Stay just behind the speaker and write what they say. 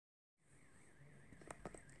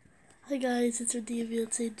Hi guys, it's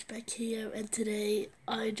evriting back here, and today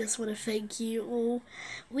I just want to thank you all.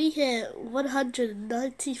 We hit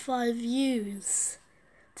 195 views.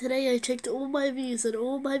 Today I checked all my views on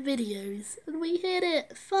all my videos, and we hit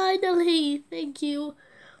it! Finally! Thank you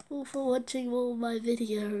all for watching all my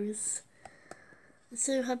videos. I'm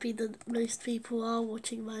so happy that most people are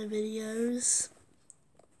watching my videos.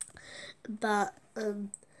 But,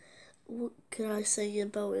 what can I say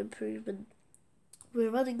about improvement? We're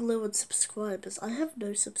running low on subscribers. I have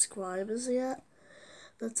no subscribers yet.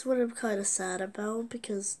 That's what I'm kind of sad about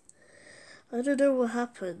because I don't know what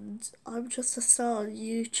happened. I'm just a star on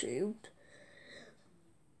YouTube.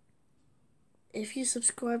 If you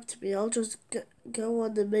subscribe to me, I'll just go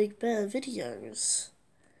on and make better videos.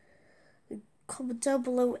 Comment down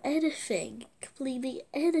below anything. Completely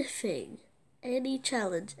anything. Any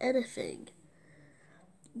challenge, anything.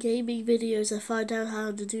 Gaming videos, I find out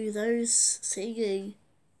how to do those. Singing.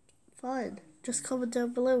 Fine. Just comment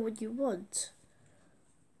down below what you want.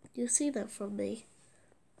 You'll see that from me.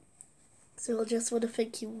 So I just want to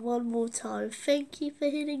thank you one more time. Thank you for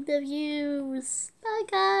hitting the views. Bye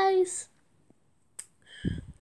guys.